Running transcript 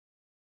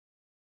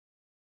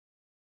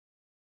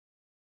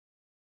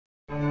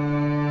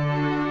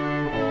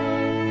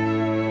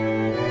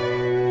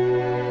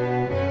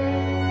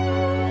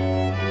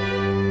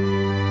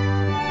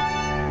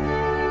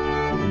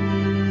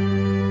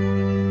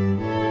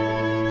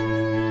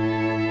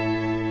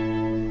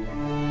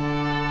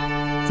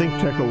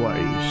ThinkTech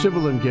Hawaii.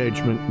 Civil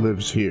engagement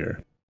lives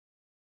here.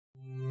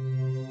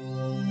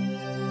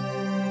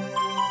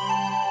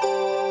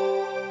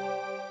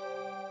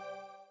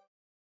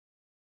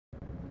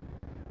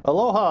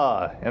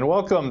 Aloha and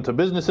welcome to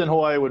Business in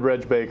Hawaii with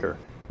Reg Baker.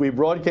 We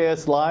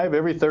broadcast live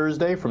every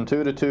Thursday from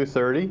 2 to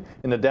 2:30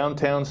 in the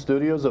downtown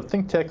studios of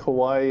ThinkTech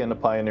Hawaii and the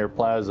Pioneer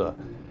Plaza.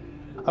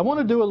 I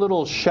want to do a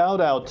little shout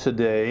out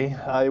today.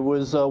 I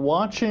was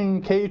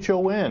watching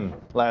KHON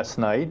last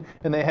night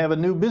and they have a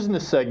new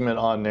business segment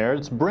on there.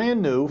 It's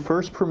brand new,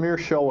 first premiere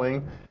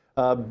showing,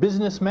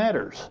 Business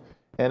Matters,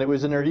 and it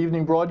was in their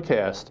evening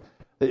broadcast.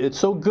 It's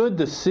so good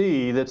to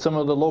see that some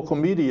of the local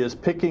media is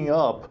picking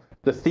up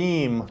the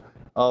theme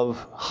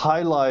of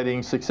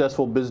highlighting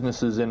successful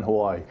businesses in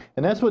Hawaii.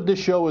 And that's what this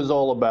show is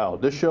all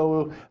about. This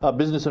show,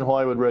 Business in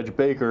Hawaii with Reg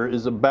Baker,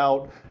 is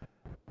about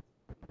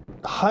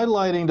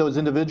highlighting those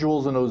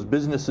individuals and those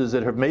businesses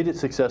that have made it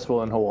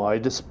successful in Hawaii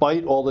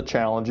despite all the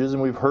challenges.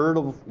 And we've heard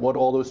of what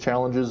all those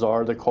challenges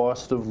are: the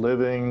cost of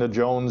living, the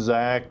Jones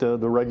Act, the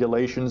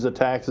regulations, the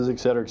taxes, et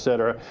cetera, et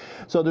cetera.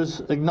 So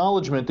there's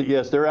acknowledgement that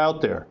yes, they're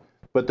out there,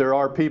 but there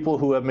are people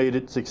who have made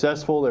it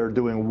successful, they're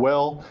doing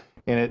well,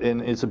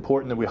 and it's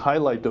important that we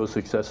highlight those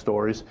success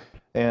stories.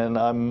 And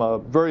I'm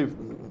very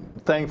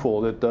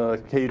thankful that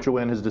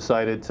KHON has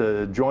decided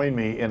to join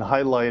me in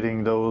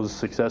highlighting those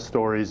success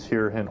stories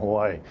here in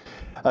Hawaii.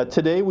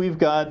 Today we've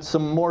got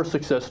some more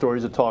success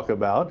stories to talk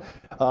about.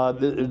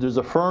 There's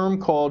a firm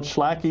called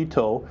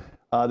Schlack-Ito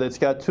that's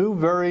got two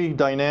very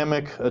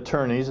dynamic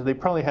attorneys. They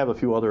probably have a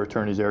few other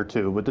attorneys there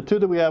too, but the two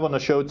that we have on the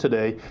show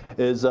today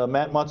is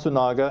Matt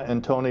Matsunaga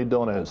and Tony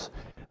Donez.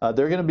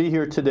 They're going to be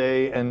here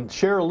today and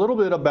share a little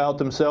bit about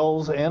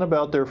themselves and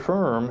about their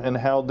firm and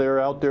how they're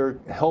out there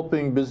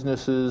helping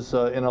businesses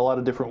in a lot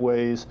of different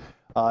ways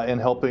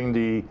and helping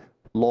the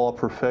law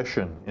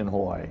profession in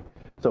Hawaii.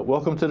 So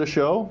welcome to the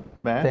show,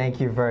 Matt. Thank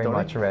you very Tony.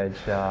 much, Reg.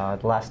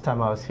 Last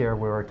time I was here,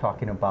 we were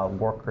talking about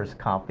workers'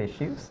 comp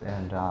issues,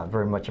 and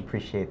very much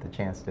appreciate the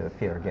chance to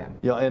appear again.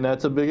 Yeah, and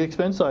that's a big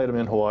expense item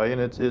in Hawaii, and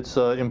it's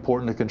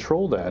important to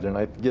control that. And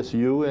I guess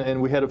you,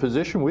 and we had a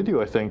physician with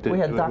you, I think. That we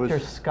had Dr.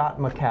 Scott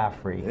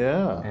McCaffrey,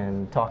 yeah,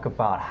 and talk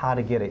about how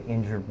to get an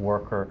injured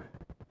worker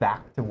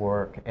back to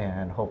work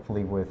and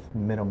hopefully with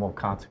minimal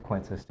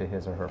consequences to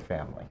his or her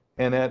family.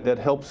 And that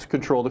helps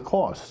control the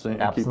costs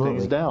and keep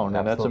things down,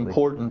 and that's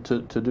important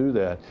to do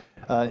that.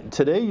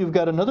 Today you've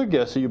got another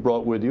guest that you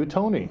brought with you,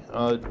 Tony.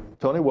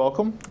 Tony,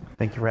 welcome.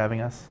 Thank you for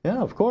having us. Yeah,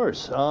 of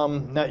course.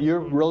 Now you're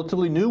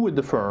relatively new with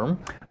the firm.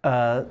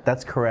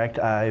 That's correct.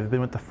 I've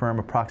been with the firm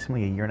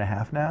approximately 1.5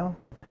 years now,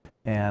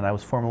 and I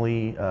was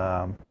formerly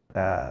a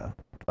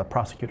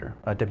prosecutor,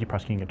 a deputy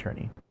prosecuting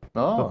attorney,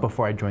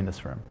 before I joined this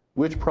firm.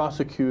 Which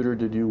prosecutor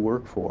did you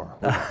work for?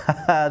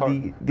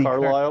 The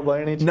Carlisle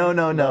by any chance? No.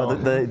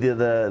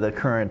 The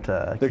current.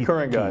 The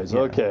current guys. Yeah.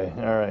 Okay.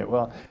 All right.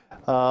 Well,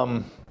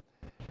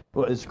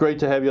 well, it's great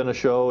to have you on the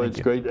show. It's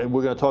great.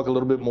 We're going to talk a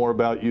little bit more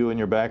about you and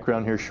your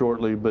background here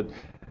shortly. But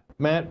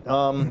Matt,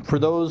 for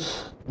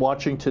those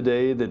watching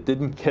today that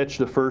didn't catch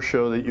the first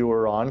show that you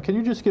were on, can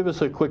you just give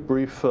us a quick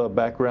brief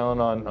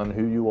background on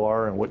who you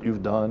are and what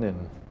you've done?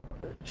 And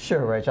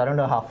Sure, Reg. I don't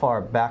know how far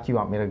back you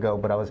want me to go,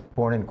 but I was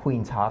born in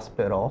Queens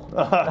Hospital.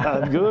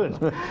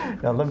 Good.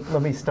 Now,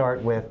 let me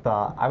start with,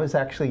 I was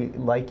actually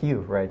like you,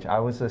 Reg. I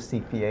was a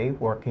CPA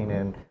working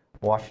in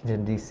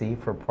Washington, D.C.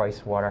 for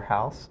Price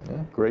Waterhouse. Yeah,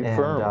 great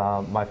firm.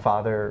 And my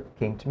father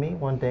came to me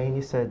one day and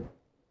he said,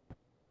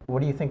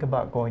 what do you think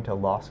about going to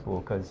law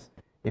school? Because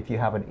if you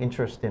have an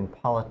interest in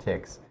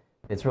politics,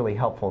 it's really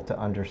helpful to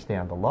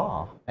understand the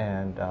law.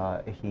 And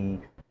he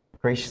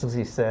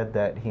graciously said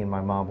that he and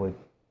my mom would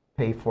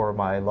pay for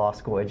my law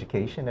school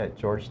education at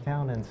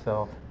Georgetown, and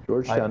so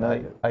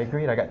I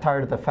agreed. I got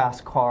tired of the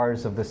fast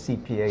cars of the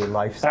CPA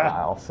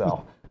lifestyle,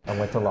 so I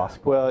went to law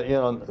school. Well, you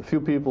know, a few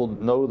people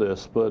know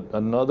this, but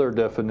another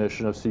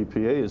definition of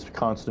CPA is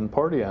constant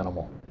party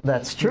animal.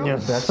 That's true. Yeah,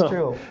 that's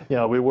true.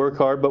 Yeah, we work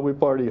hard, but we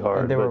party hard.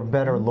 And there were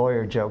better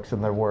lawyer jokes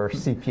than there were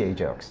CPA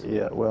jokes.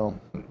 Yeah, well,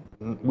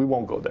 we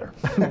won't go there.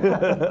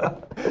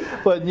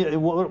 But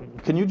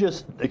can you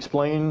just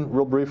explain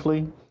real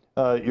briefly?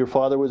 Your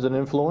father was an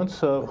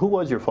influence. Who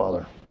was your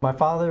father? My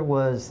father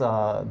was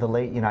the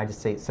late United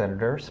States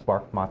Senator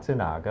Spark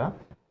Matsunaga,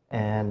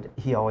 and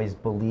he always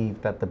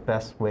believed that the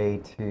best way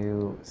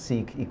to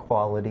seek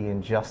equality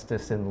and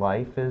justice in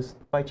life is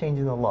by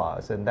changing the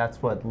laws, and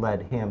that's what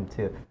led him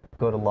to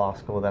go to law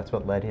school. That's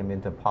what led him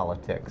into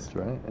politics. That's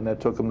right, and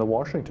that took him to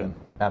Washington.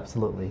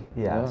 Absolutely,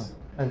 yes. Yeah.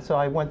 And so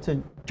I went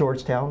to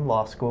Georgetown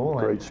Law School.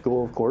 Great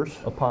school, of course.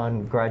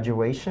 Upon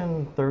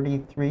graduation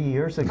 33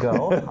 years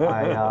ago,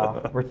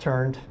 I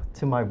returned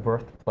to my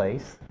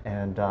birthplace,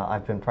 and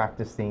I've been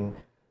practicing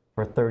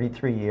for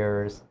 33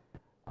 years.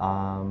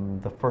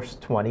 The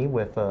first 20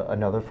 with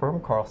another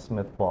firm, Carl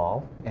Smith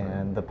Ball,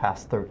 and the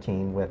past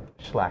 13 with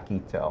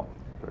Schlack-Ito.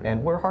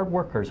 And we're hard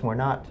workers. We're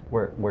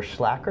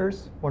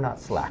schlackers. We're not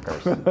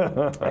slackers.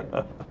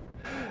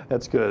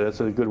 That's good. That's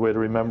a good way to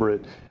remember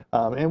it.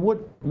 And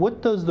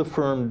what does the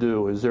firm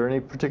do? Is there any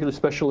particular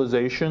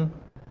specialization?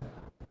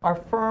 Our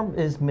firm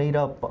is made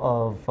up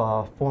of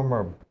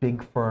former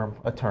big firm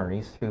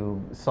attorneys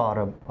who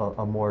sought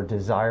a more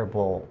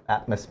desirable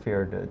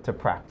atmosphere to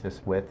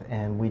practice with,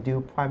 and we do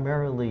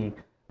primarily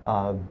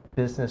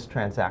business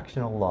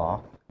transactional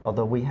law,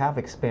 although we have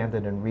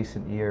expanded in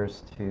recent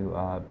years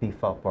to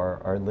beef up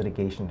our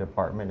litigation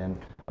department, and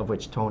of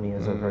which Tony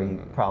is a very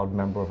proud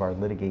member of our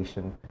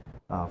litigation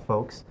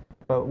folks.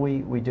 But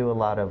we do a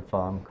lot of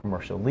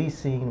commercial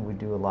leasing, we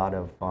do a lot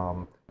of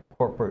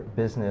corporate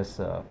business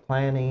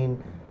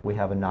planning, we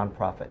have a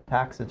nonprofit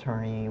tax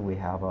attorney, we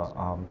have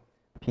a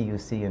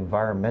PUC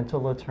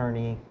environmental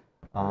attorney,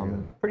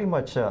 pretty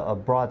much a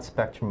broad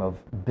spectrum of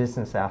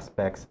business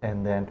aspects,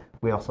 and then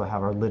we also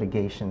have our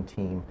litigation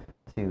team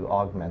to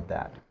augment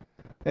that.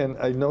 And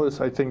I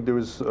noticed, I think there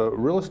was a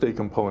real estate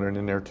component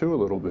in there too a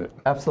little bit.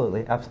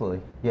 Absolutely,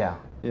 absolutely, yeah.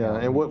 Yeah,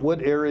 and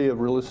what area of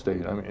real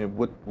estate? I mean,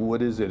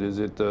 what is it? Is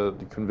it the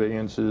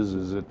conveyances?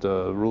 Is it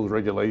rules,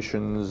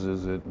 regulations?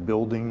 Is it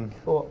building?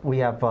 Well, we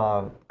have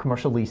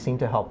commercial leasing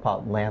to help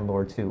out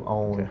landlords who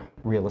own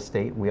real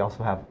estate. We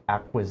also have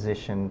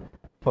acquisition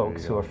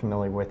folks who are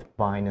familiar with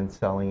buying and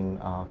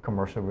selling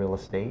commercial real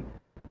estate.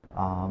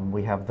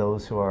 We have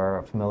those who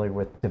are familiar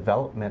with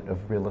development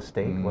of real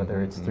estate,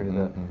 whether it's through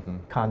the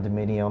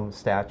condominium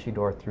statute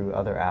or through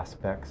other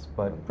aspects,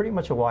 but pretty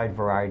much a wide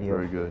variety of.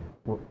 Very good.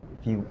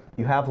 If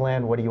you have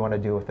land, what do you want to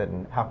do with it,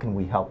 and how can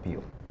we help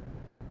you?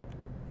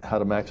 How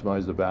to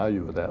maximize the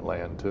value of that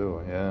land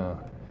too, yeah.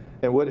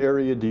 And what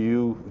area do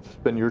you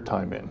spend your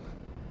time in?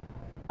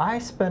 I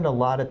spend a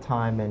lot of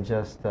time in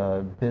just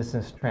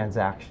business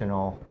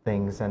transactional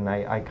things, and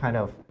I kind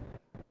of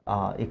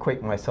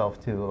equate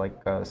myself to like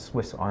a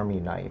Swiss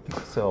Army knife.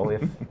 So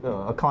if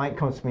a client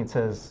comes to me and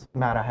says,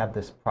 Matt, I have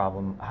this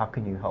problem, how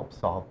can you help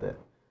solve it?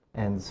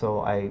 And so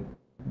I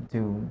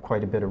do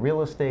quite a bit of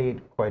real estate,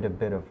 quite a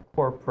bit of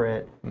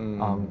corporate,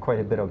 quite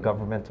a bit of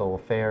governmental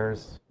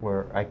affairs,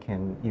 where I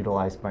can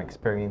utilize my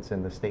experience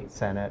in the state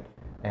senate.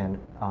 And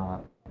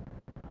a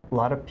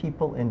lot of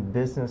people in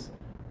business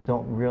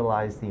don't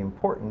realize the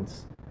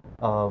importance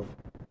of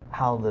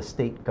how the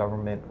state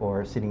government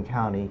or city and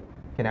county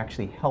can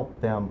actually help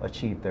them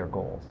achieve their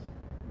goals.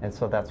 And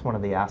so that's one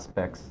of the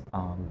aspects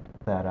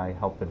that I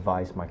help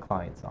advise my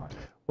clients on.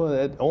 Well,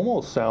 it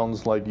almost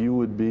sounds like you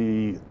would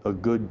be a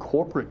good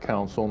corporate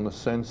counsel in the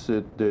sense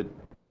that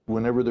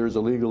whenever there's a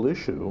legal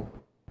issue,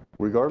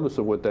 regardless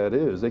of what that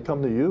is, they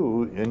come to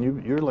you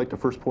and you're like the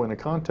first point of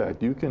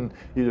contact. You can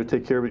either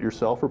take care of it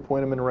yourself or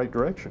point them in the right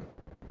direction.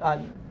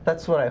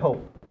 That's what I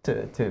hope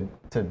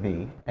to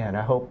be, and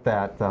I hope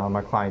that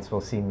my clients will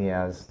see me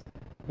as,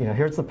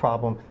 here's the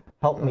problem,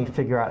 help me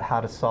figure out how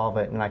to solve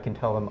it, and I can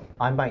tell them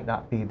I might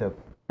not be the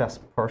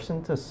best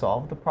person to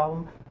solve the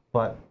problem,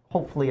 but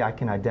hopefully I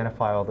can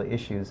identify all the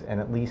issues and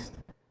at least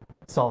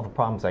solve the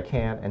problems I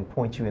can and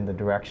point you in the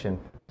direction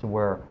to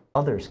where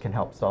others can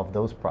help solve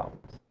those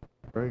problems.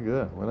 Very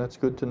good. Well, that's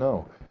good to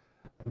know.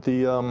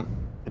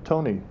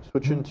 Tony,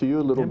 switching to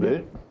you a little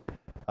bit.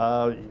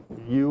 How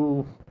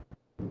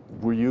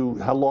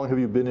long have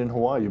you been in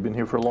Hawaii? You've been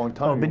here for a long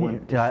time. Been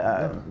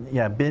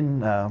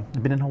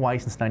in Hawaii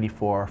since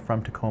 '94,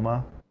 from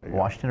Tacoma,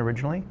 Washington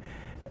originally.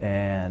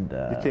 And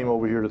you came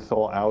over here to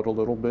thaw out a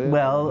little bit?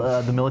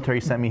 Well, the military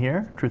sent me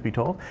here, truth be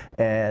told,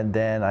 and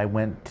then I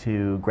went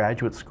to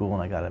graduate school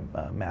and I got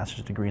a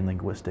master's degree in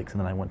linguistics, and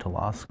then I went to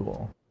law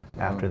school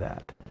after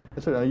that.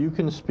 So now you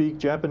can speak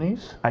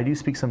Japanese? I do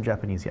speak some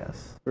Japanese,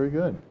 yes. Very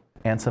good.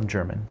 And some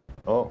German.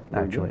 Oh,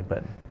 actually,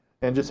 but.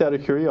 And just out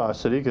of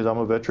curiosity, because I'm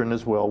a veteran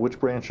as well, which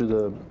branch of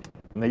the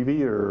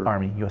Navy or?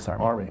 Army, U.S.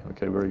 Army. Army,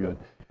 okay, very good.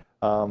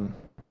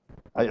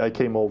 I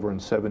came over in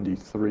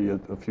 '73,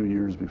 a few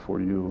years before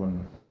you,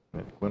 and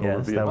went over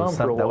to Vietnam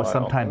for a while. That was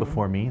some time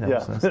before me. That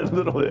was a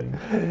little bit.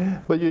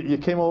 But you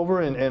came over,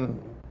 and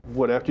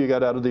what, after you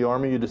got out of the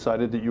Army, you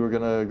decided that you were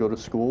going to go to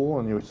school,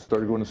 and you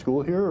started going to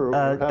school here? Or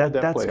how did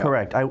that play That's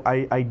correct.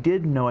 I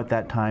did know at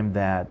that time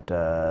that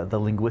the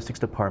linguistics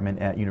department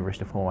at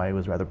University of Hawaii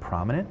was rather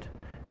prominent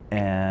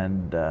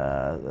and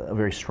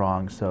very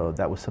strong, so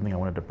that was something I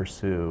wanted to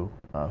pursue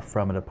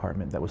from a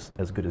department that was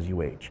as good as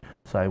UH.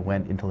 So I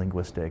went into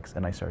linguistics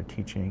and I started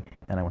teaching,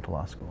 and I went to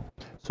law school.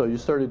 So you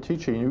started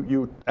teaching.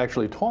 You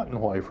actually taught in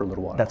Hawaii for a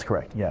little while. That's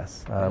correct,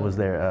 yes. I was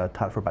there,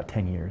 taught for about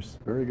 10 years.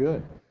 Very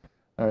good.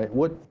 All right,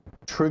 what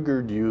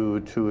triggered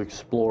you to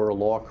explore a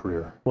law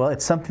career? Well,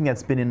 it's something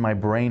that's been in my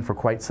brain for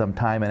quite some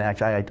time, and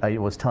actually I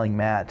was telling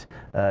Matt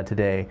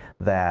today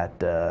that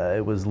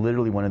it was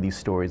literally one of these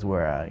stories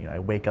where I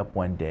wake up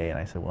one day and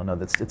I said, well, no,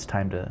 it's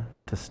time to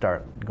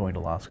start going to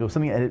law school. It was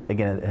something,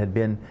 again, I had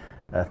been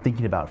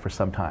thinking about for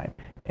some time,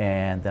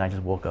 and then I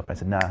just woke up and I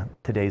said, nah,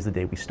 today's the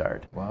day we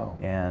start. Wow.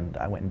 And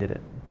I went and did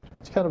it.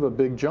 It's kind of a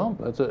big jump.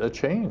 That's a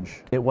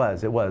change. It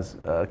was,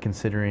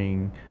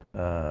 considering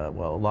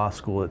well, law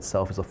school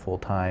itself is a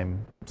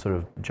full-time sort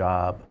of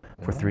job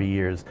for 3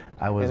 years.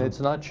 And it's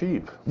not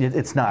cheap.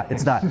 It's not.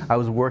 I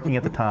was working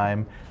at the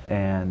time,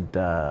 and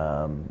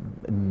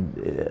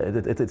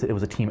it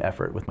was a team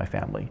effort with my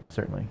family,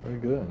 certainly. Very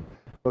good.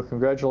 Well,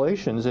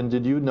 congratulations. And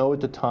did you know at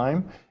the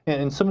time,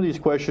 and some of these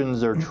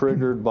questions are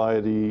triggered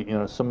by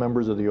some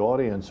members of the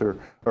audience are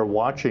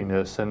watching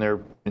this and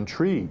they're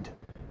intrigued,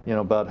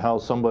 about how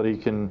somebody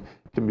can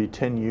be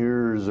 10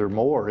 years or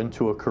more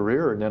into a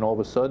career and then all of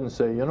a sudden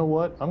say, you know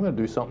what, I'm going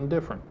to do something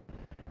different.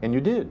 And you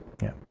did.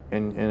 Yeah.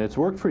 And it's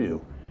worked for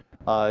you.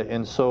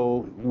 And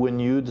so when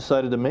you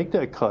decided to make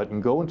that cut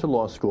and go into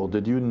law school,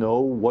 did you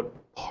know what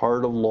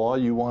part of law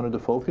you wanted to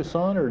focus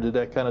on, or did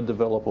that kind of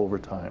develop over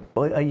time?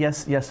 Well,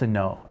 yes and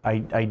no. I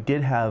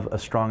did have a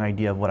strong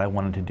idea of what I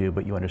wanted to do,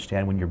 but you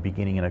understand when you're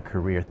beginning in a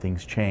career,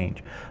 things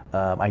change.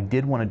 I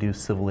did want to do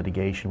civil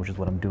litigation, which is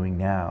what I'm doing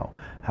now.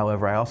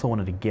 However, I also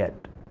wanted to get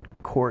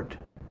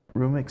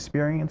courtroom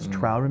experience,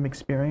 trial room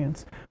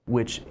experience,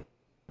 which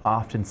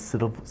often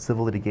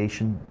civil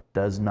litigation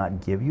does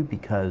not give you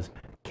because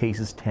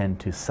cases tend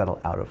to settle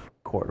out of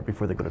court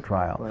before they go to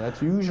trial. Well,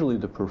 that's usually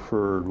the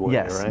preferred way,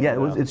 yes, right?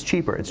 Yeah, it's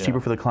cheaper. It's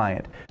cheaper for the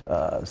client.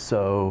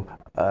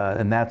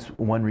 And that's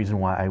one reason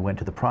why I went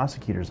to the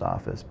prosecutor's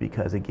office,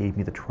 because it gave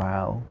me the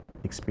trial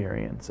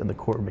experience and the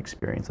courtroom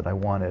experience that I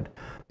wanted.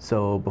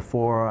 So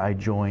before I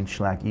joined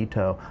Schlack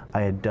Ito,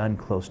 I had done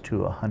close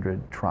to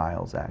 100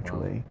 trials,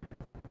 actually.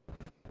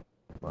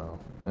 Wow.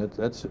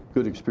 That's a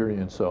good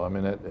experience, so I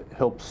mean, that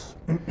helps.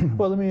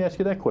 Well, let me ask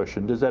you that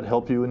question. Does that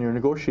help you in your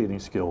negotiating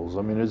skills?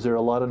 I mean, is there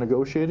a lot of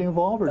negotiating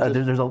involved? Or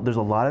there's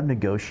a lot of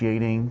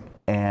negotiating,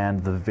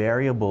 and the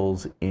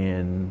variables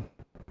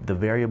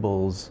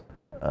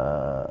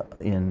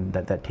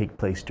that take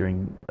place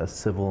during a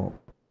civil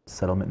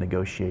settlement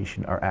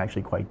negotiation are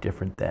actually quite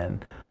different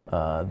than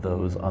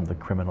those on the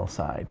criminal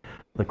side.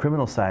 The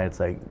criminal side,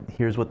 it's like,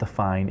 here's what the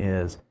fine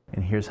is,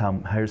 and here's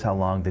how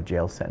long the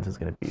jail sentence is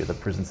going to be, or the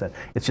prison sentence.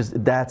 It's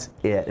just, that's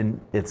it, and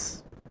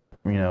it's,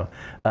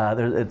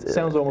 it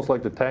sounds almost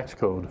like the tax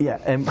code. Yeah,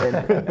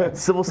 and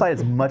civil side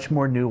is much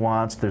more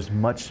nuanced. There's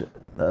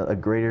a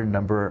greater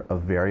number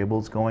of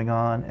variables going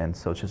on, and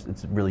so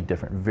it's really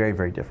different, very,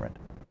 very different.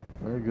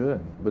 Very good.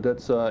 But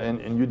that's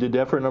and you did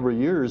that for a number of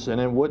years, and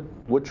then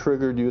what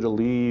triggered you to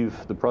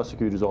leave the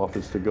prosecutor's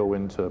office to go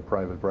into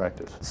private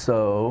practice?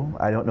 So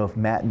I don't know if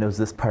Matt knows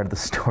this part of the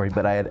story,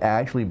 but I had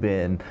actually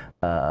been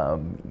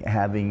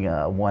having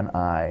one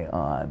eye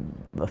on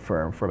the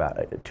firm for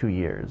about 2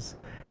 years,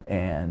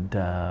 and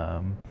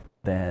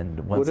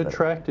then once. What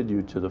attracted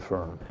you to the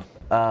firm?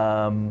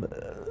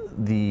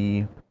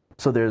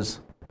 So there's,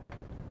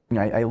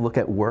 I look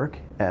at work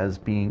as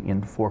being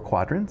in 4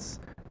 quadrants.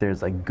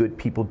 There's like good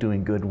people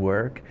doing good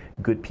work,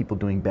 good people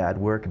doing bad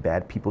work,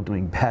 bad people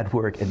doing bad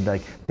work, and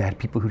like bad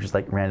people who just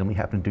like randomly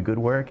happen to do good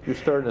work. You're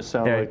starting to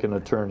sound like an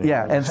attorney.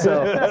 Yeah, and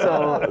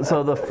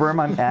so the firm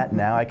I'm at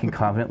now, I can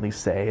confidently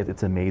say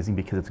it's amazing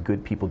because it's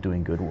good people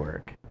doing good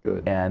work.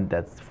 Good. And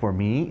that's, for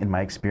me, in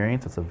my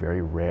experience, it's a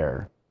very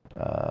rare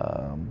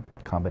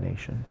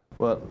combination.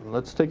 Well,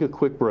 let's take a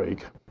quick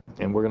break.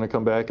 And we're going to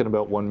come back in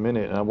about 1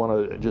 minute, and I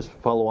want to just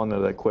follow on to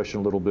that question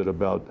a little bit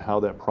about how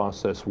that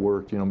process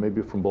worked,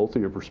 maybe from both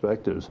of your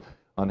perspectives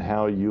on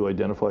how you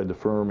identified the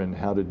firm and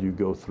how did you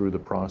go through the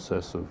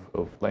process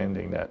of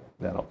landing that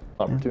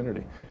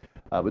opportunity.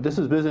 But this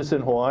is Business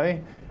in Hawaii.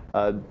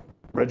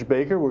 Reg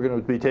Baker, we're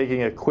going to be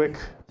taking a quick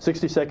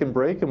 60-second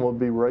break, and we'll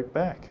be right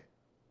back.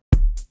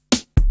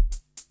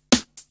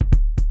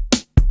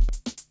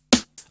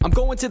 I'm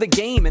going to the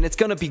game and it's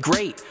gonna be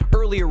great.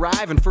 Early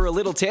arriving for a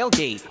little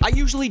tailgate. I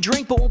usually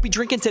drink but won't be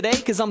drinking today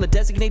cause I'm the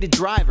designated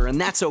driver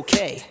and that's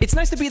okay. It's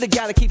nice to be the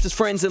guy that keeps his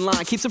friends in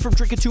line, keeps them from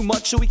drinking too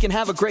much so we can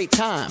have a great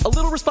time. A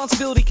little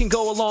responsibility can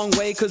go a long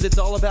way cause it's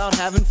all about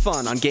having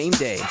fun on game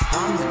day.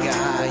 I'm the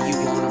guy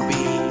you wanna be.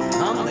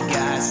 I'm the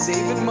guy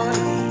saving money.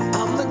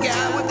 I'm the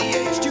guy with the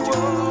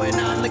H2O and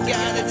I'm the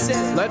guy that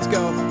says, let's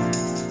go.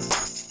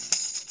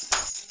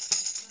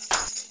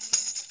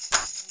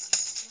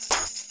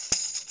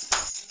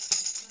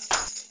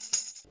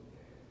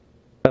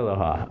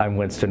 Aloha, I'm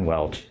Winston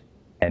Welch,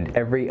 and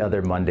every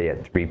other Monday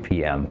at 3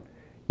 p.m.,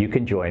 you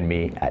can join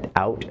me at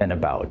Out and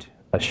About,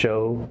 a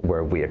show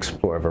where we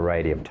explore a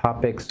variety of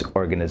topics,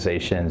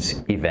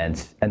 organizations,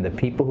 events, and the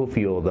people who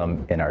fuel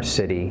them in our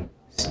city,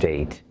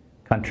 state,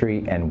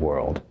 country, and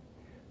world.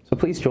 So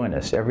please join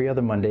us every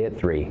other Monday at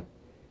 3,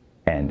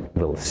 and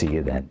we'll see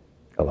you then.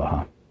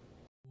 Aloha.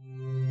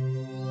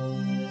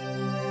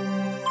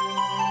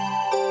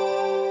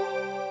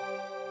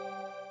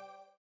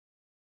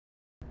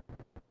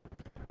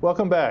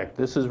 Welcome back.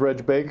 This is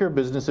Reg Baker,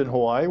 Business in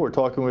Hawaii. We're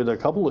talking with a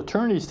couple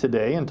attorneys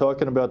today and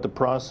talking about the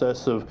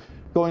process of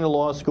going to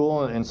law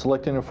school and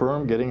selecting a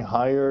firm, getting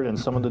hired, and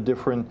some of the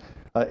different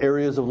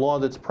areas of law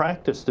that's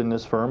practiced in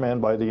this firm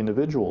and by the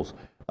individuals.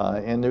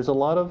 And there's a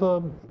lot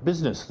of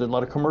business, there's a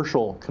lot of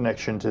commercial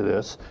connection to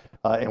this.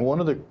 And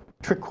one of the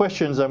trick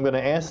questions I'm going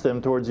to ask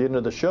them towards the end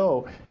of the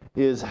show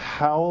is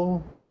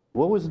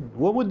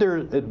what would their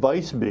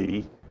advice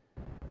be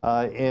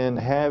in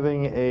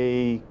having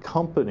a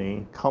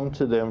company come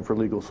to them for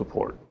legal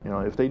support?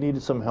 If they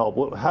needed some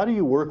help, how do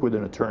you work with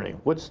an attorney?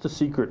 What's the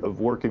secret of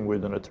working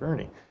with an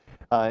attorney?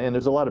 And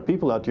there's a lot of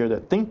people out there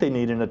that think they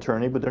need an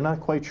attorney, but they're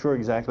not quite sure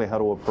exactly how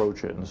to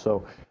approach it. And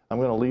so I'm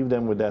going to leave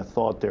them with that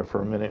thought there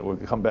for a minute. We'll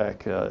come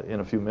back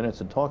in a few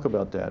minutes and talk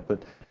about that.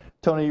 But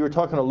Tony, you were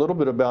talking a little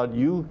bit about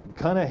you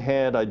kind of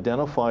had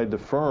identified the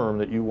firm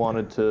that you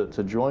wanted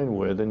to join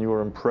with, and you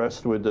were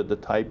impressed with the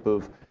type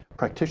of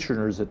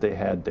practitioners that they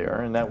had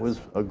there, and that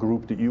was a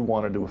group that you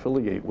wanted to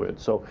affiliate with.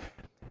 So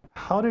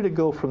how did it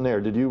go from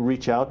there? Did you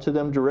reach out to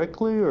them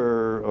directly,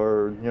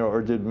 or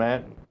did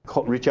Matt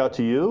reach out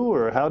to you,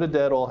 or how did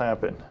that all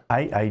happen?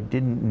 I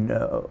didn't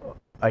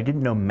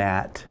know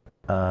Matt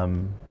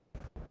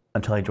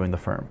until I joined the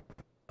firm,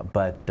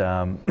 but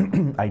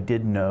I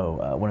did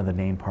know one of the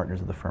name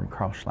partners of the firm,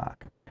 Carl Schlack.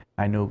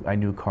 I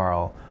knew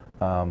Carl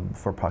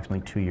for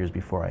approximately 2 years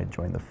before I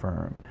joined the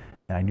firm,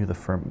 and I knew the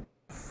firm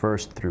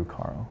first through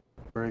Carl.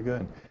 Very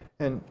good.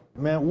 And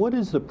Matt, what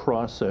is the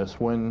process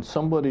when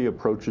somebody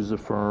approaches a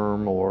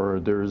firm, or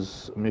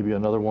there's maybe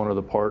another one of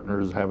the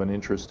partners have an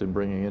interest in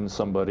bringing in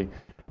somebody?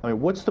 I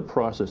mean, what's the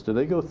process? Do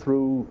they go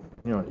through,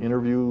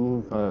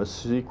 interview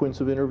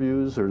sequence of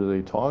interviews, or do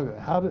they talk?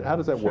 How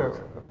does that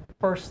work?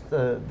 First,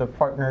 the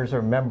partners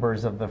or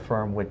members of the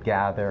firm would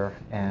gather,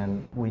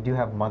 and we do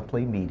have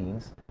monthly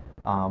meetings.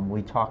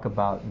 We talk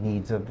about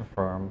needs of the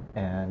firm,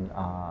 and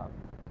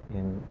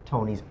in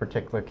Tony's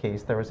particular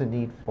case, there was a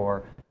need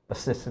for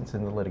assistance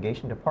in the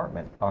litigation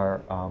department.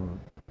 Our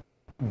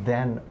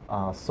then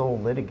sole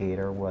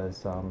litigator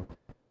was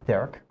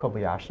Derek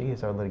Kobayashi,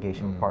 is our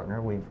litigation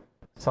partner. We've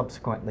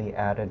subsequently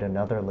added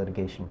another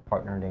litigation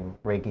partner named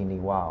Reg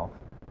Baker,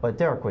 but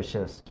Derek was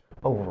just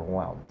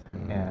overwhelmed,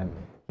 and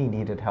he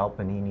needed help,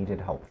 and he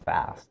needed help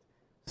fast.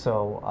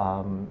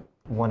 So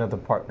one of the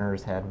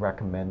partners had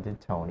recommended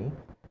Tony,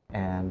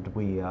 and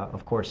we,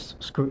 of course,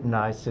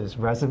 scrutinized his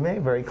resume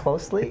very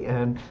closely,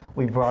 and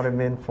we brought him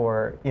in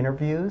for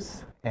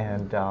interviews,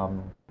 and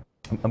I'm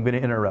going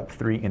to interrupt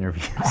 3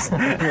 interviews.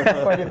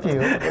 quite a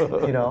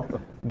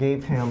few,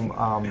 gave him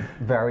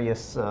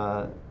various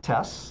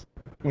tests,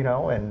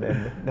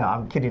 and no,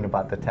 I'm kidding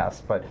about the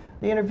tests, but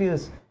the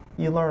interviews,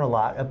 you learn a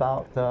lot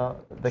about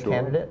the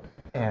candidate.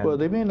 And well,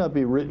 they may not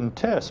be written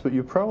tests, but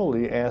you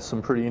probably asked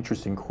some pretty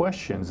interesting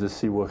questions to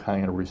see what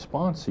kind of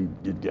response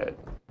you'd get.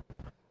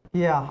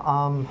 Yeah,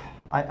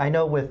 I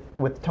know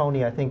with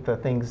Tony, I think the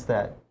things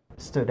that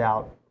stood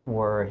out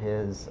were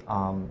his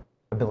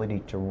ability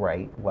to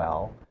write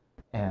well,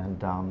 and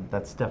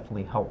that's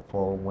definitely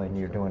helpful when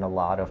you're doing a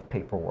lot of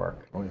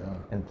paperwork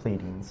and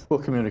pleadings. Well,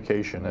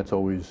 communication, that's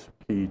always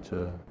key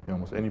to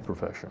almost any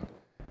profession.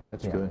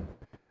 That's good.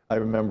 I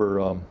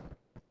remember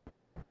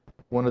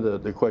one of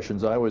the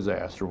questions I was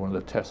asked, or one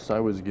of the tests I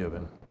was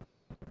given,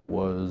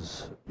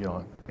 was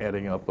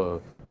adding up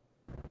a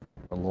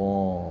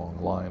long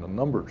line of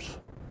numbers.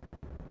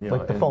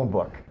 Like the phone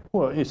book.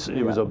 Well,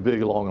 it was a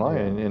big long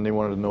line, and they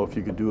wanted to know if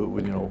you could do it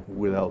with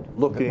without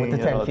looking, with the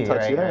 10 key,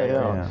 touching.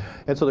 right?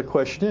 And so the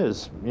question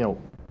is,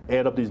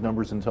 add up these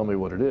numbers and tell me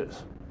what it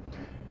is.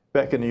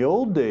 Back in the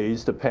old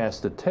days, to pass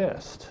the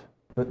test,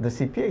 The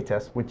CPA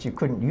test, which you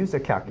couldn't use a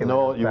calculator.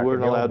 no, you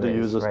weren't allowed to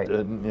use right.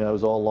 it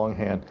was all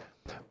longhand.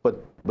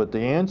 But the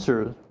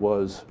answer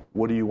was,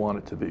 what do you want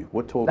it to be?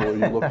 What total are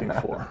you looking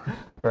for?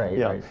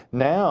 Right.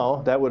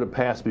 Now, that would have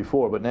passed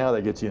before, but now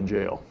that gets you in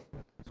jail.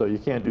 So you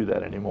can't do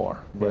that anymore.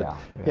 But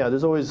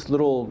there's always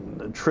little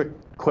trick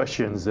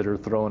questions that are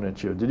thrown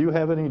at you. Do you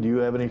have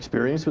any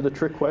experience with a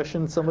trick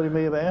question somebody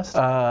may have asked?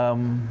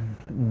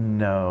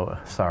 No,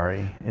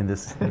 sorry.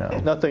 No.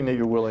 Nothing that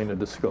you're willing to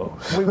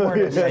disclose. We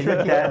weren't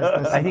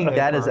I think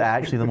that is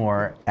actually the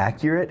more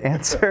accurate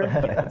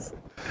answer.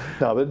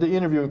 No, but the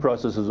interviewing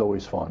process is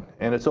always fun,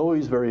 and it's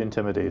always very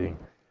intimidating.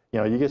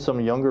 You get some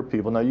younger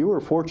people. Now, you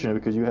were fortunate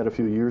because you had a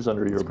few years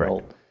under your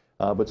belt.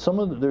 But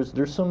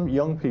there's some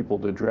young people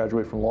that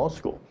graduate from law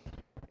school,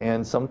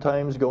 and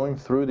sometimes going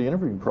through the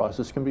interviewing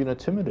process can be an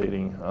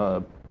intimidating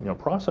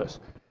process.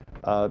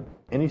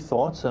 Any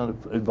thoughts on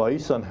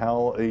advice on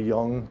how a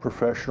young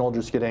professional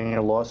just getting out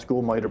of law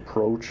school might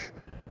approach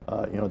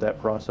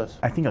that process?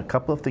 I think a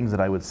couple of things that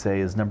I would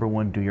say is, number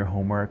one, do your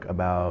homework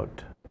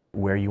about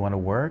where you want to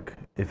work.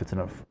 If it's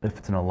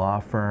in a law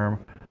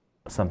firm,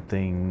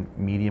 something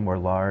medium or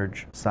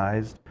large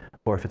sized,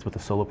 or if it's with a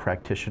solo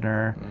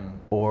practitioner,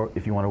 or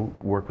if you want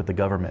to work with the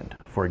government,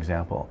 for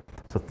example.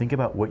 So think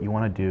about what you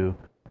want to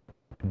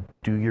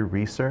do your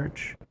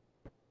research,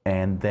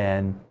 and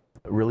then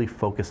really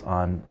focus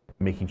on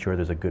making sure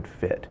there's a good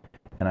fit.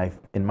 And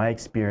in my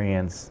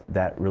experience,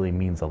 that really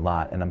means a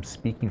lot. And I'm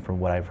speaking from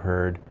what I've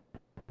heard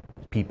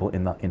people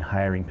in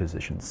hiring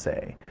positions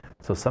say.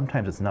 So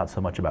sometimes it's not so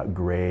much about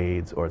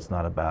grades, or it's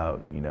not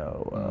about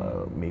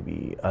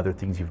maybe other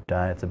things you've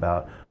done. It's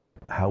about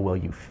how well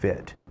you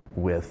fit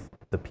with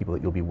the people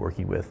that you'll be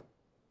working with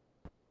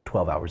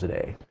 12 hours a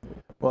day.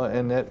 Well,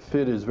 and that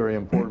fit is very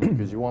important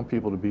because you want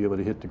people to be able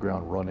to hit the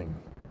ground running.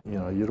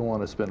 You don't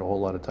want to spend a whole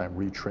lot of time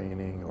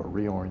retraining or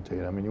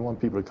reorientating. I mean, you want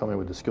people to come in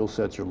with the skill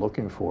sets you're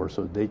looking for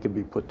so they can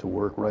be put to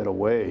work right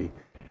away.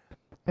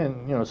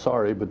 And,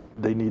 sorry, but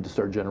they need to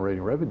start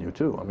generating revenue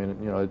too. I mean,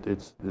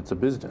 it's a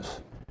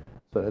business.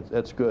 So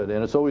that's good.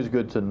 And it's always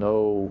good to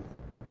know,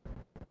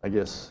 I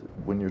guess,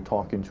 when you're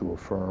talking to a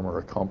firm or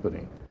a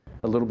company,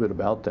 a little bit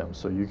about them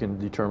so you can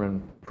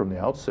determine from the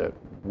outset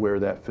where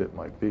that fit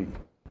might be.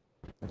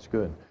 That's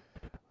good.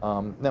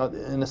 Now,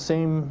 and the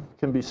same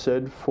can be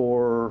said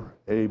for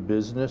a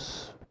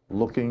business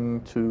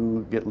looking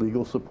to get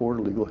legal support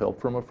or legal help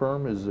from a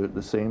firm. Is it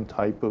the same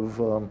type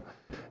of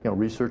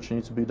research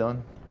needs to be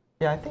done?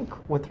 Yeah, I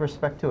think with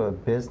respect to a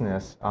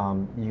business,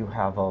 you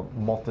have a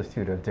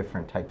multitude of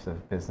different types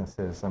of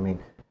businesses. I mean,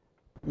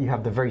 you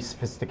have the very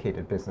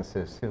sophisticated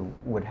businesses who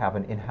would have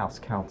an in-house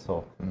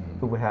counsel,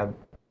 who would have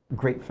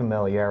great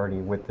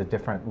familiarity with the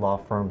different law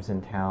firms in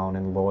town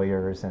and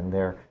lawyers and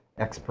their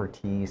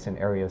expertise and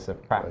areas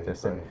of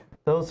practice. Right. And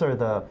those are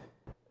the,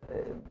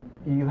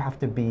 you have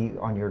to be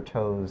on your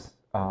toes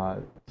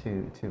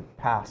to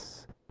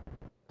pass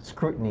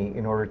scrutiny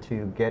in order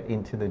to get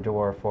into the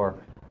door for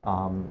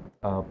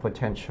a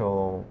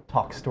potential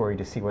talk story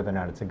to see whether or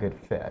not it's a good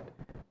fit.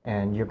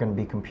 And you're going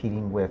to be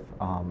competing with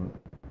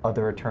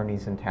other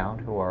attorneys in town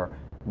who are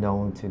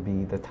known to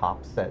be the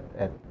tops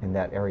in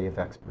that area of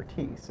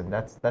expertise. And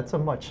that's a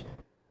much,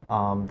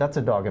 that's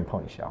a dog and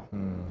pony show.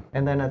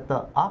 And then at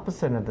the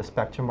opposite end of the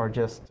spectrum are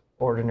just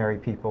ordinary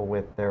people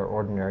with their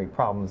ordinary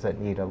problems that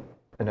need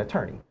an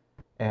attorney.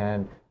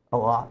 And a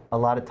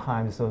lot of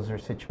times those are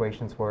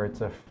situations where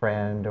it's a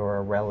friend or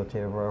a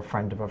relative or a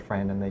friend of a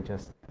friend, and they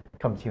just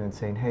come to you and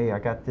saying, hey, I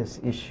got this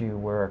issue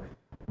where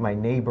my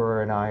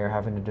neighbor and I are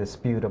having a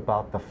dispute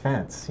about the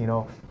fence.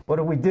 What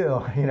do we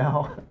do?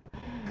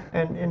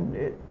 And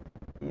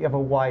you have a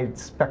wide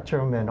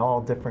spectrum and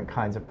all different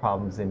kinds of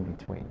problems in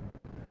between.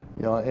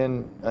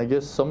 And I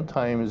guess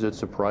sometimes it's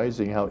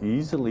surprising how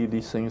easily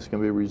these things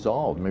can be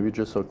resolved. Maybe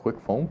just a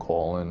quick phone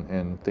call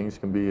and things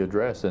can be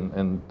addressed,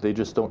 and they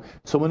just don't.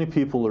 So many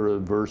people are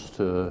averse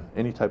to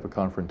any type of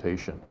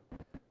confrontation.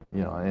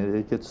 And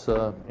it gets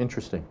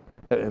interesting.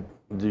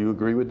 Do you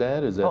agree with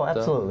that? Is that? Oh,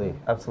 absolutely,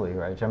 absolutely,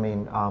 Reg. I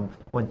mean,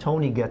 when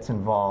Tony gets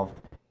involved,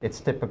 it's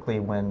typically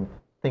when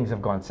things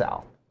have gone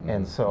south,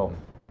 and so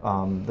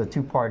the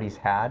two parties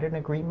had an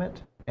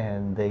agreement,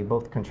 and they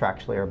both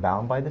contractually are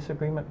bound by this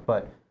agreement,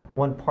 but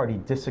one party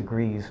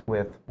disagrees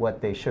with what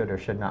they should or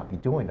should not be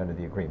doing under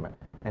the agreement,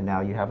 and now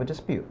you have a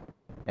dispute.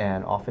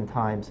 And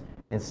oftentimes,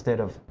 instead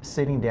of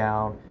sitting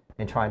down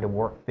and trying to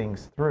work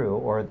things through,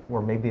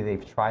 or maybe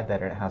they've tried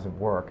that and it hasn't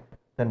worked,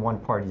 then one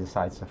party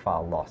decides to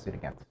file a lawsuit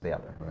against the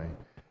other.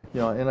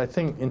 Right. And I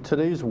think in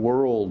today's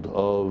world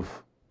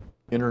of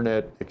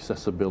internet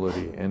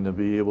accessibility and to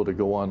be able to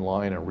go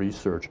online and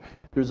research,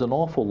 there's an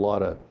awful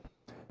lot of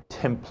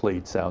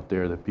templates out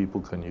there that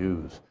people can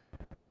use.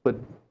 But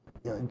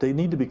they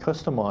need to be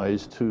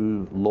customized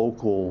to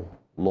local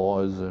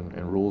laws and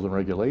rules and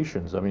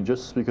regulations. I mean,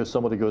 just because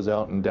somebody goes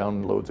out and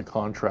downloads a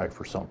contract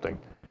for something,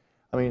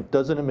 I mean,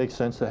 doesn't it make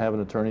sense to have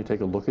an attorney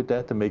take a look at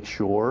that to make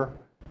sure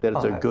that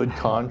it's a good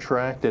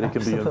contract, that it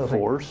can be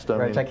enforced?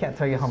 Reg, I can't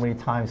tell you how many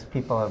times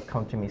people have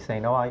come to me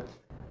saying, oh,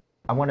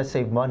 I want to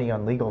save money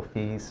on legal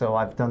fees, so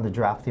I've done the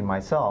drafting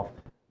myself.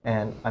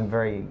 And I'm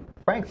very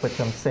frank with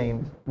them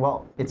saying,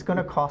 well, it's going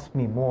to cost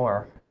me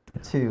more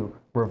to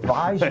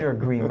revise your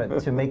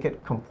agreement to make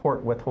it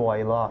comport with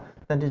Hawaii law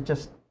than to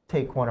just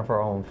take one of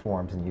our own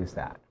forms and use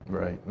that.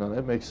 Right. No,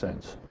 that makes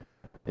sense.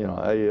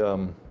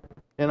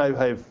 And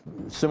I have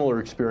similar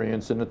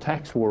experience in the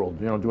tax world,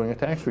 doing a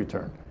tax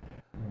return.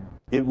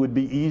 It would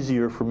be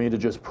easier for me to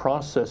just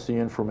process the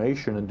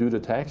information and do the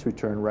tax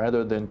return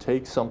rather than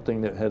take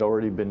something that had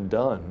already been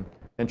done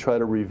and try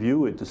to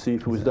review it to see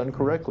if it was done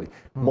correctly.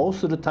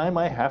 Most of the time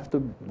I have to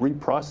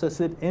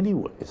reprocess it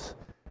anyways.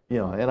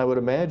 And I would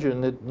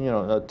imagine that,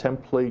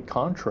 template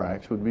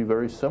contracts would be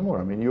very similar.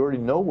 I mean, you already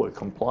know what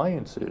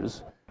compliance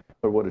is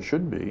or what it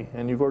should be,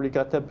 and you've already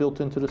got that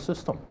built into the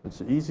system.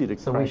 It's easy to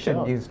So we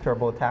shouldn't use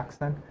TurboTax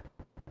then?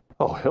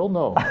 Oh, hell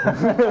no.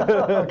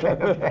 Okay.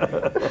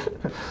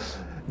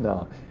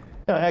 No.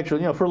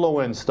 Actually, for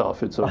low-end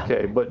stuff, it's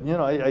okay. But,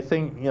 I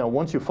think,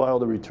 once you file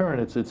the return,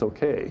 it's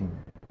okay.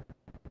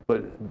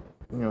 But,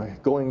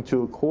 going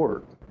to a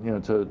court,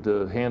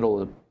 to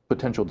handle a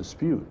potential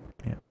dispute,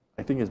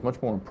 I think it's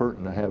much more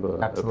important to have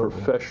a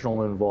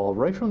professional involved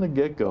right from the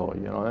get-go.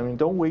 I mean,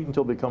 don't wait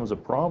until it becomes a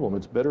problem.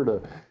 It's better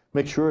to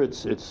make sure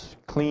it's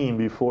clean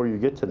before you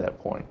get to that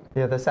point.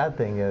 Yeah, the sad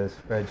thing is,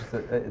 Reg,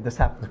 this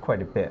happens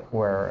quite a bit,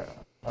 where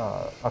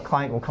a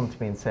client will come to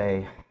me and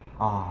say,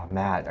 oh,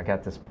 Matt, I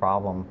got this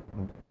problem.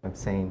 I'm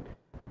saying,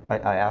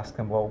 I asked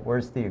him, well,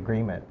 where's the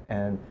agreement?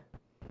 And,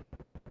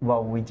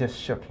 well, we just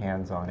shook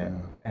hands on it.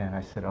 And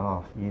I said,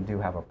 oh, you do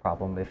have a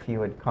problem. If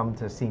you had come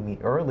to see me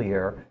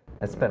earlier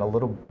and spent a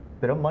little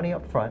bit of money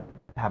up front,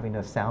 having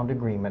a sound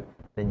agreement,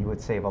 then you would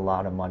save a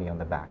lot of money on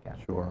the back end.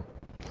 Sure.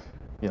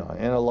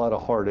 And a lot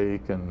of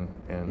heartache and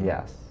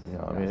yes.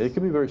 I mean, it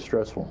can be very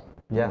stressful.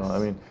 Yes. I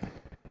mean,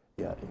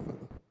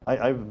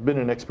 I've been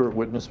an expert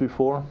witness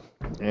before,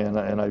 and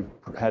I've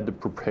had to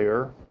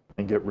prepare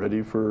and get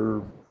ready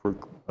for an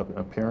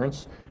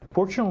appearance.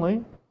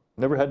 Fortunately,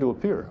 never had to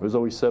appear. It was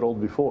always settled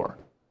before,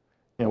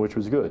 which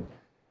was good.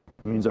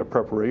 It means our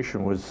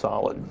preparation was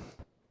solid.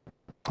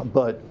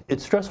 But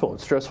it's stressful.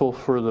 It's stressful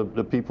for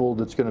the people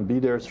that's going to be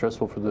there. It's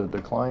stressful for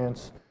the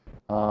clients.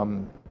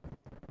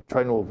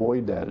 trying to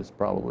avoid that is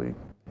probably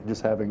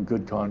just having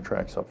good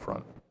contracts up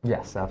front.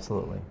 Yes,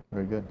 absolutely.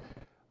 Very good.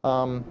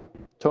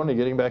 Tony,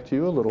 getting back to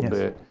you a little Yes.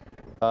 bit.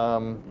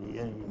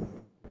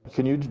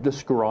 Can you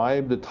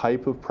describe the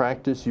type of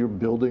practice you're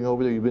building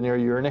over there? You've been there a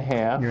year and a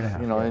half,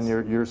 you know, and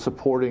you're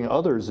supporting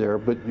others there,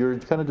 but you're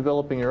kind of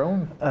developing your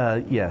own.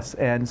 Yes,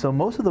 and so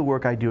most of the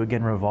work I do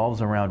again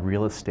revolves around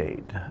real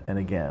estate, and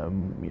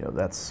again, you know,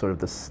 that's sort of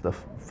the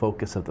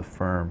focus of the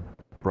firm,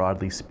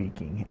 broadly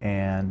speaking.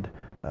 And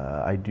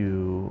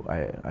currently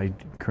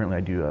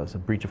I do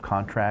some breach of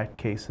contract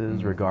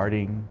cases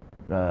regarding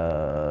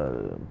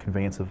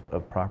conveyance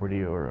of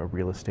property or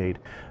real estate.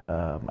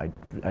 I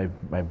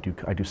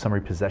do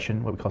summary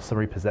possession, what we call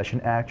summary possession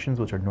actions,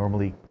 which are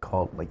normally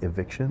called like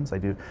evictions. I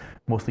do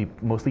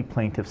mostly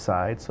plaintiff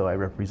side, so I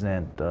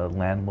represent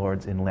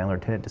landlords in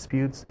landlord-tenant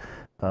disputes,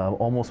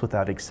 almost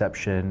without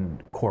exception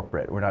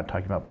corporate. We're not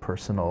talking about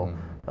personal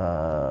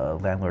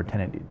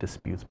landlord-tenant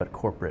disputes, but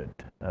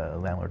corporate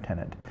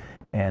landlord-tenant.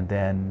 And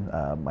then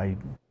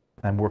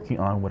I'm working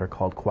on what are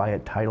called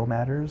quiet title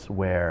matters,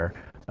 where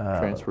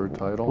Transfer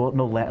title? Well,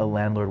 no, a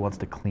landlord wants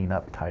to clean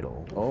up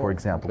title. For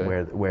example,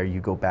 where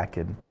you go back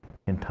in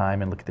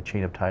time and look at the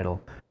chain of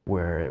title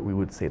where we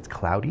would say it's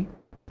cloudy,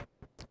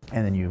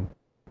 and then you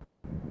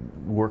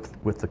work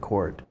with the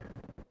court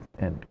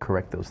and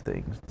correct those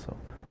things. So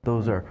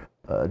those are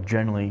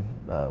generally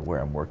where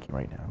I'm working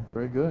right now.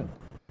 Very good.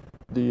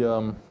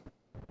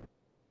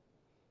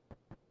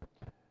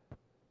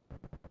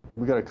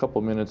 We got a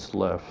couple minutes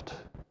left.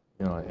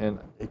 You know, and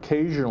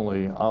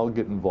occasionally I'll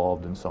get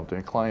involved in something.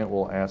 A client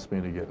will ask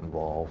me to get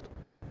involved,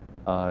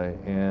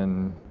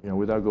 and you know,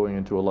 without going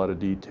into a lot of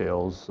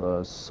details,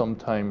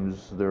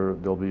 sometimes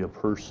there'll be a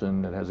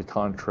person that has a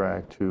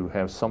contract to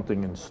have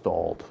something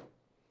installed,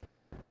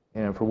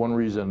 and for one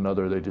reason or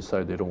another, they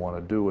decide they don't want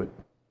to do it.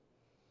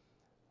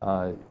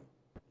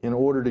 In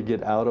order to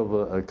get out of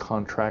a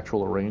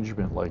contractual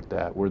arrangement like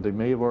that, where they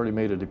may have already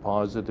made a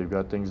deposit, they've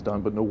got things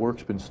done, but no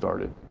work's been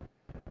started.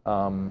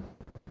 You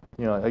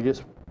know, I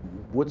guess,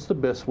 what's the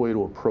best way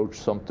to approach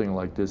something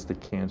like this to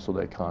cancel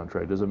that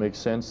contract? Does it make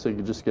sense to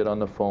just get on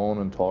the phone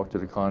and talk to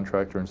the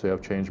contractor and say,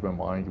 I've changed my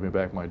mind, give me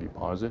back my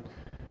deposit?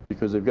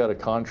 Because they've got a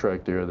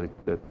contract there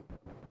that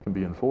can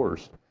be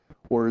enforced.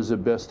 Or is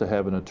it best to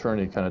have an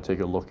attorney kind of take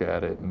a look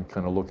at it and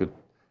kind of look at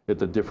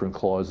the different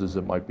clauses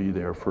that might be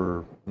there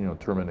for, you know,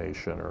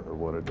 termination or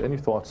what? Any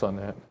thoughts on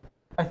that?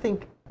 I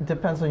think it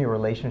depends on your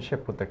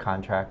relationship with the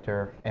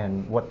contractor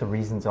and what the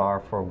reasons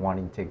are for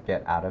wanting to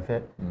get out of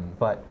it.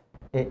 But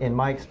in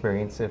my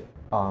experience, if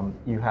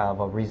you have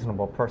a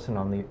reasonable person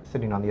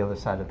sitting on the other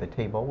side of the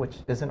table,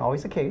 which isn't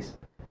always the case,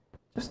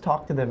 just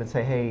talk to them and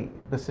say, hey,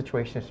 the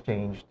situation has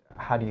changed.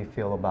 How do you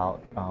feel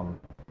about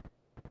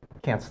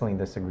canceling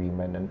this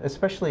agreement? And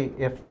especially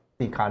if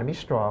the economy's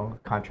strong,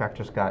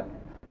 contractors got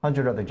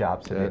 100 other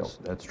jobs to do.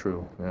 That's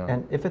true, yeah.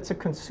 And if it's a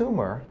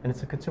consumer, and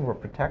it's a consumer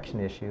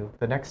protection issue,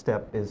 the next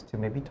step is to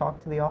maybe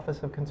talk to the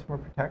Office of Consumer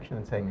Protection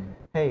and say,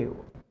 hey,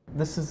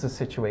 this is the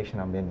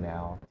situation I'm in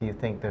now. Do you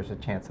think there's a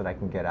chance that I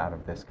can get out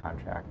of this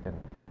contract?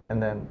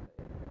 And then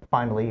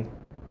finally,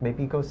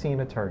 maybe go see an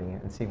attorney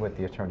and see what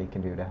the attorney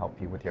can do to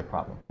help you with your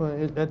problem. Well,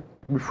 that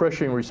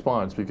refreshing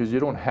response, because you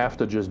don't have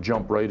to just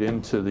jump right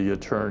into the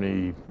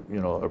attorney,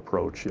 you know,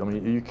 approach. I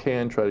mean, you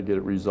can try to get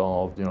it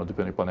resolved, you know,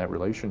 depending upon that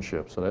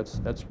relationship. So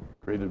that's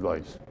great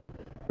advice.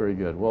 Very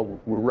good. Well,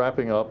 we're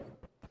wrapping up.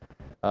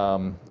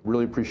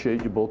 Really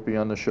appreciate you both being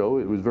on the show.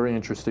 It was very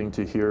interesting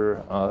to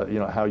hear, you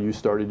know, how you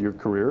started your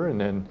career,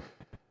 and then,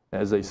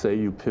 as they say,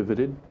 you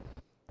pivoted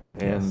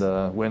and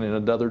went in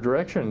another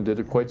direction and did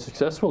it quite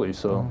successfully.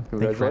 So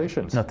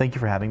congratulations. Thank you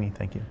for having me.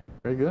 Thank you.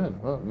 Very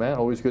good. Well, Matt,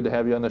 always good to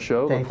have you on the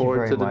show. Thank Look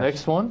forward to the much.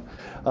 next one.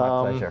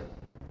 My pleasure.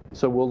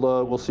 So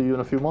we'll see you in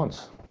a few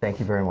months. Thank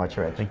you very much,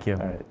 Reg. Thank you.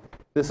 All right.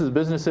 This is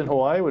Business in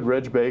Hawaii with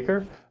Reg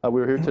Baker.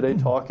 We're here today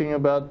talking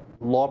about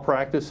law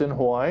practice in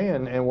Hawaii,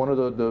 and one of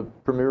the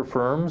premier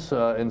firms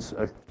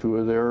and two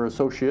of their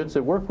associates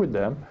that work with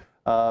them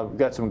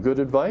got some good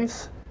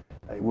advice.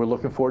 We're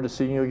looking forward to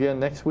seeing you again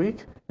next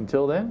week.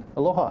 Until then,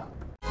 aloha.